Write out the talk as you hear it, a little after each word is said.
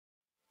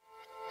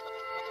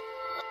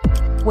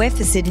We're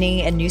for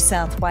Sydney and New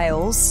South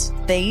Wales.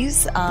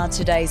 These are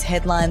today's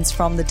headlines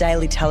from the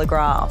Daily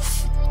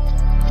Telegraph.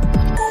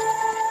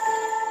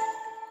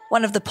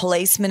 One of the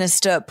Police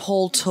Minister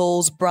Paul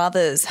Toole's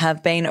brothers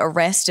have been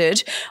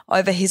arrested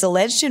over his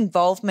alleged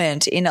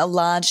involvement in a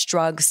large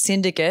drug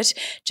syndicate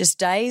just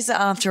days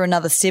after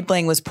another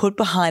sibling was put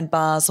behind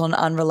bars on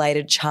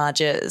unrelated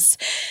charges.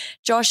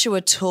 Joshua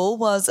Toole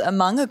was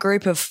among a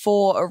group of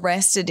 4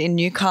 arrested in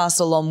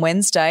Newcastle on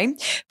Wednesday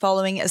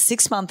following a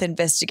 6-month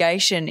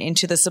investigation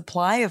into the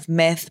supply of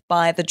meth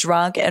by the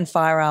Drug and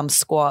Firearms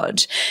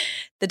Squad.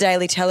 The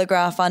Daily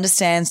Telegraph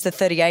understands the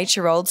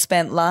 38-year-old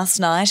spent last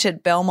night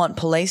at Belmont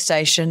Police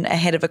Station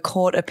ahead of a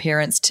court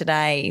appearance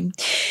today.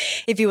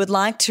 If you would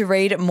like to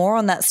read more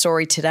on that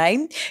story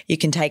today, you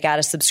can take out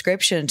a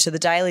subscription to the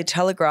Daily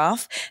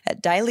Telegraph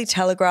at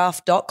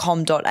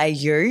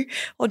dailytelegraph.com.au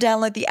or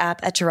download the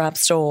app at your app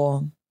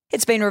store.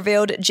 It's been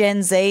revealed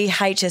Gen Z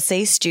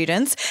HSC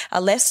students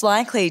are less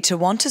likely to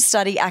want to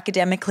study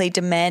academically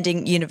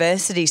demanding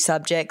university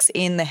subjects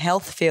in the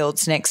health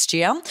fields next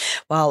year,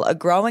 while a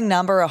growing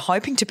number are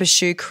hoping to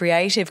pursue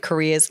creative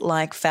careers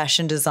like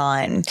fashion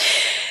design.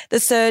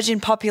 The surge in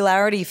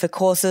popularity for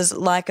courses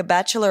like a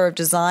Bachelor of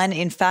Design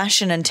in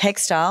Fashion and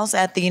Textiles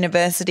at the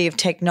University of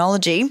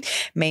Technology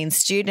means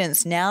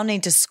students now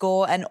need to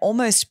score an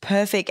almost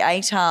perfect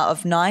ATAR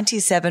of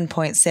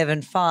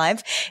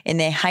 97.75 in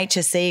their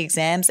HSC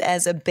exams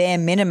as a bare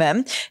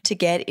minimum to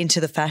get into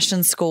the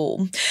fashion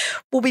school.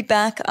 We'll be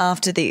back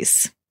after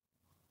this.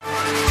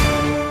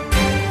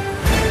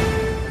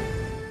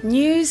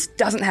 News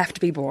doesn't have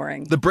to be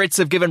boring. The Brits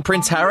have given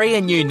Prince Harry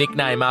a new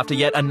nickname after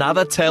yet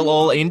another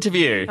tell-all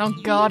interview. Oh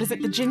God, is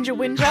it the Ginger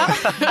Whinger?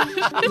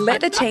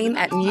 Let the team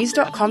at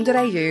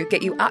news.com.au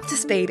get you up to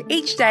speed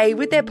each day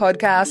with their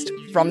podcast,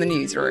 From the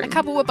Newsroom. A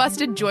couple were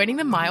busted joining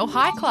the Mile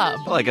High Club.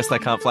 Well, I guess they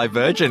can't fly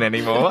Virgin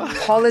anymore.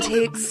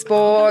 Politics,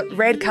 sport,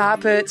 red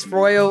carpets,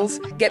 royals.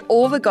 Get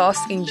all the goss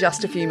in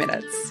just a few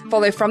minutes.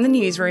 Follow From the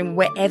Newsroom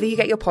wherever you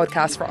get your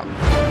podcast from.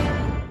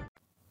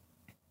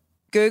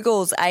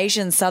 Google's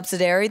Asian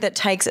subsidiary that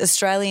takes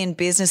Australian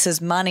businesses'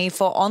 money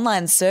for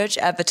online search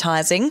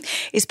advertising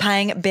is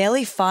paying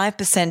barely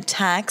 5%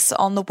 tax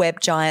on the web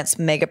giant's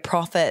mega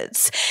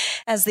profits.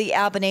 As the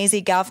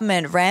Albanese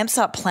government ramps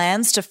up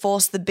plans to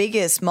force the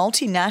biggest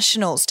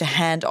multinationals to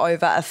hand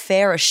over a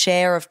fairer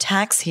share of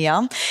tax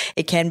here,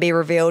 it can be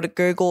revealed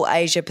Google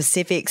Asia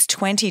Pacific's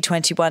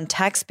 2021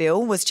 tax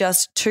bill was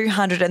just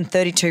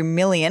 $232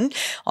 million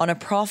on a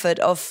profit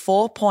of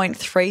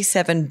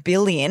 $4.37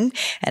 billion,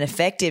 an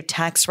effective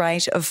tax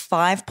rate of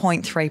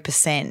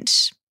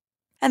 5.3%.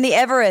 And the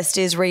Everest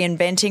is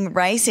reinventing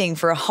racing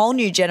for a whole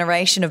new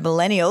generation of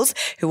millennials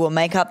who will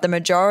make up the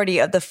majority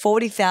of the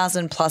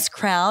 40,000 plus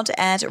crowd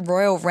at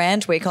Royal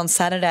Randwick on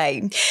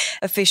Saturday.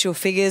 Official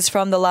figures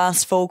from the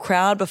last full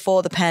crowd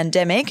before the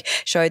pandemic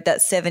showed that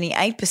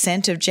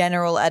 78% of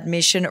general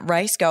admission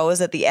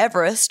racegoers at the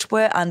Everest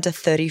were under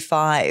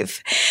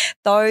 35.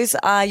 Those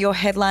are your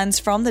headlines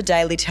from the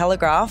Daily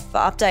Telegraph. For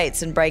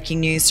updates and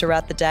breaking news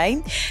throughout the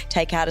day,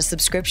 take out a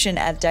subscription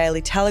at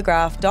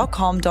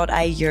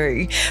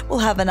dailytelegraph.com.au. We'll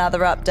have another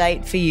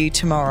update for you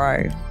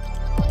tomorrow.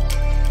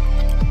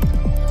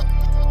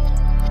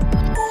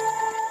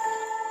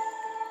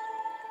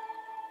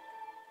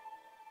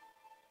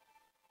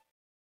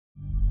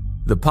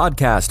 The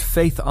podcast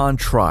Faith on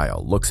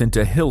Trial looks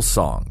into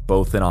Hillsong,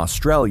 both in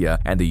Australia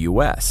and the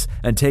US,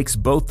 and takes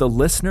both the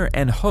listener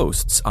and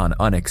hosts on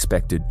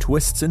unexpected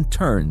twists and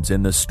turns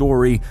in the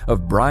story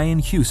of Brian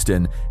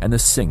Houston and the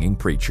Singing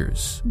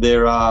Preachers.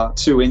 There are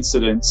 2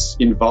 incidents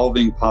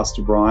involving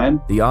Pastor Brian.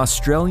 The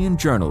Australian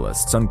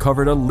journalists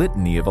uncovered a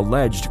litany of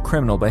alleged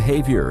criminal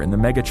behavior in the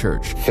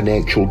megachurch.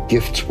 Financial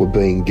gifts were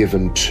being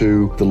given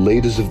to the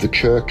leaders of the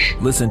church.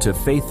 Listen to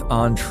Faith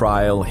on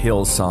Trial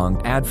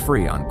Hillsong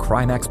ad-free on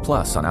Crimex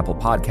Plus on Apple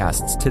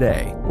Podcasts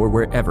today or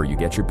wherever you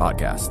get your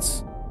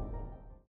podcasts.